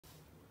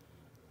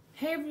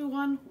Hey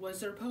everyone,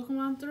 Wizard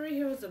Pokemon 3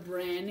 here with a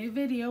brand new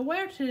video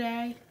where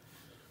today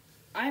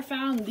I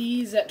found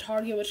these at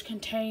Target, which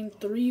contain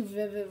 3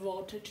 Vivid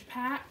Voltage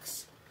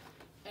packs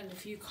and a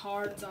few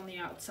cards on the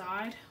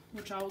outside,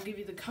 which I will give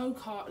you the code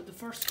card, the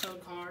first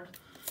code card,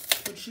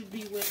 which should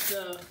be with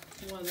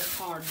one of the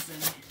cards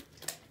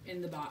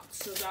in the box.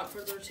 So without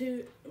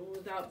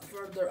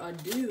further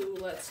ado,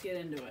 let's get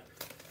into it.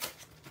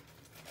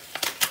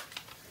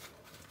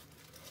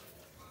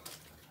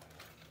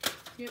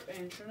 Yep,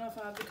 and sure enough,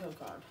 I have the code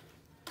card.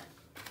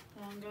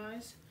 Hold on,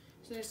 guys.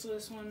 So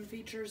this one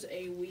features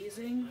a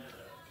Weezing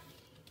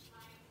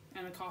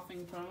and a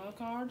coughing promo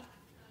card.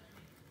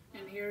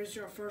 And here's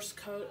your first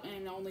code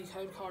and only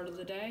code card of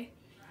the day.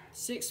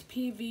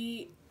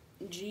 6PV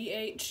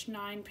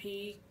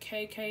GH9P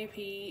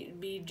KKP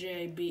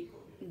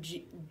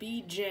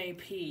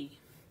BJP.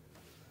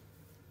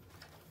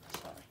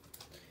 Sorry.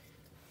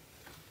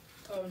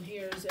 Oh, and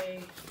here's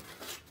I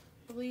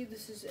believe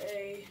this is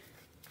a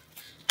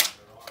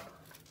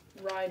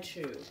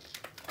Raichu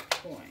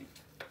coin.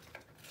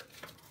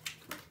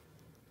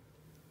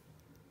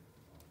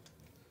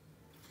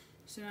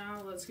 So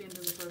now let's get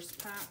into the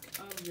first pack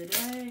of the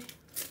day.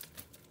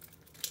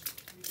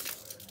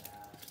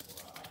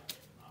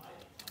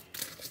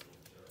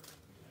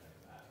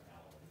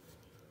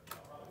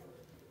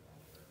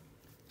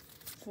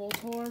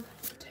 Voltorb,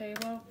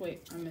 Taylor.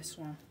 Wait, I missed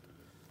one.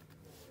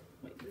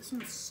 Wait, this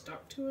one's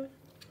stuck to it.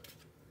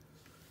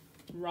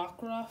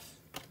 Rockruff.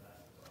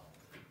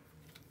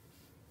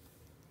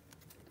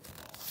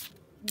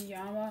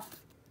 Yanma,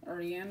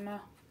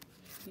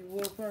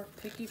 Whooper,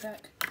 Picky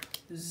Peck,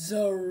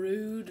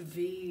 Zarude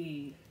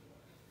V,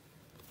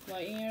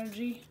 Light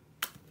Energy,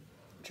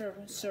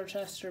 Sir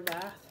Chester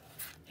Bath,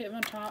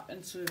 Hitmontop,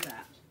 and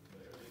Swoobat.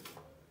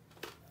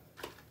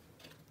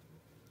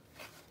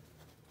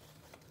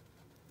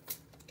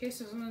 Okay,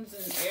 so this one's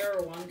an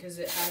error one because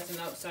it has an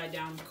upside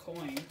down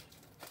coin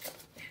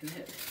in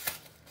it.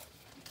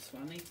 It's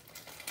funny.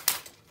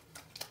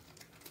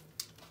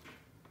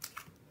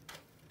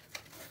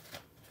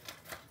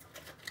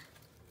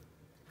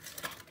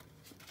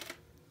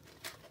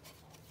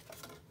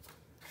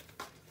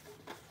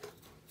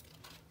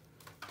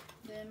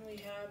 Then we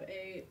have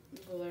a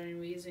Galarian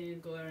Weezing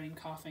and Galarian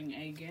Coughing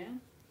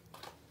again.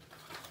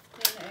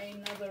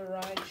 Then another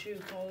Raichu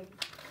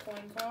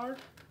coin card.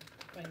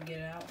 If I can get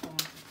it out,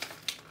 hold on.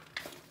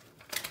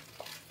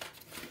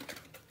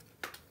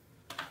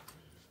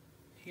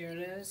 Here it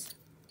is.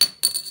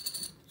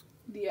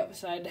 The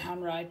upside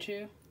down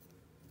Raichu.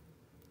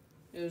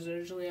 It was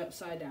originally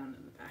upside down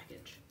in the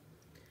package.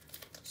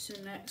 So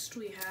next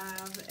we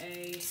have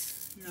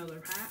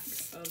another pack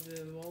of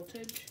the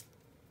Voltage.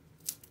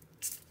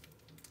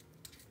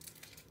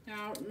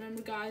 Now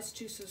remember, guys,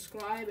 to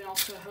subscribe, and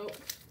also hope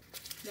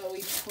that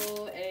we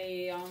pull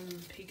a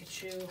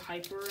Pikachu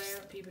Hyper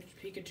Rare,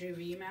 Pikachu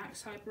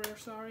VMAX Hyper Rare,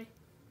 sorry.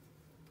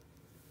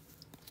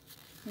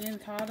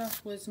 Nincada,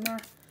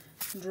 Whismur,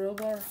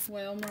 Drillbur,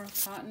 Wailmer,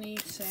 Cottonee,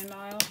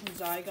 Sandile,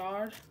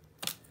 Zygarde,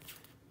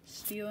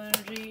 Steel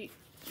Energy,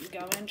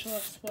 Galvantula,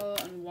 Swallow,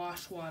 and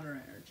Wash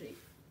Water Energy.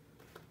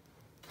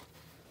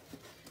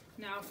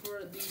 Now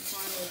for the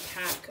final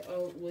pack,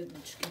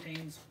 which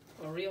contains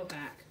a real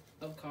pack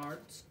of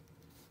cards.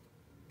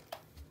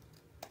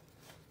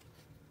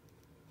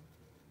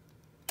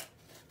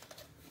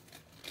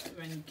 If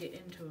I can get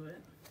into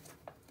it.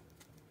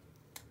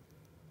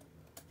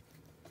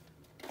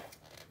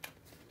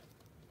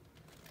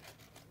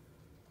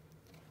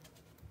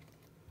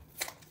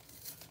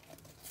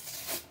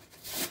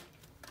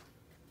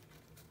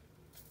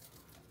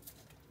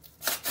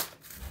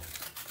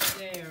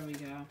 There we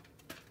go.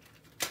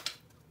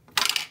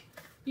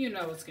 You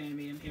know what's going to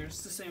be in here.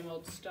 It's the same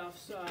old stuff,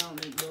 so I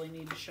don't really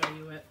need to show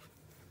you it.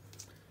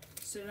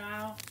 So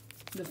now,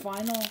 the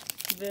final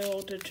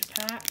Voltage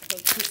pack.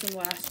 Let's do some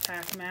last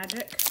pack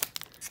magic.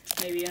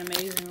 Maybe an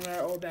amazing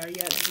rare, or better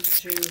yet,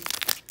 Pikachu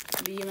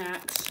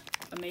VMAX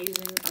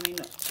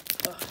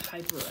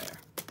Hyper Rare.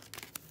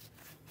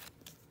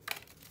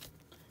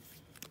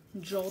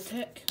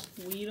 Joltik,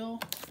 Weedle,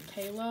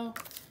 Halo,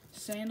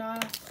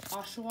 Sandile,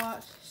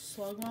 Oshawott,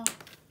 Slugma,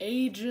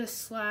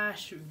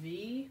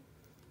 Aegis/V,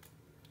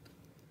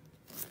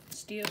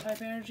 Steel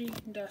type Energy,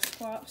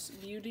 Dusclops,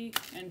 Beauty,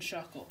 and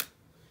Shuckle.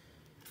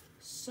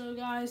 So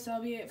guys,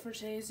 that'll be it for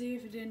today's video.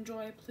 If you did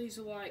enjoy it, please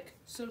like,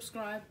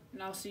 subscribe,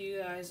 and I'll see you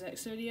guys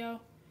next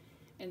video.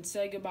 And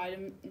say goodbye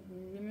to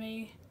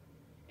me.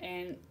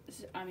 And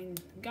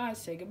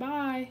guys, say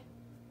goodbye.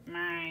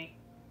 Bye.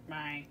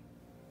 Bye.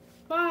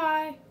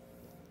 Bye.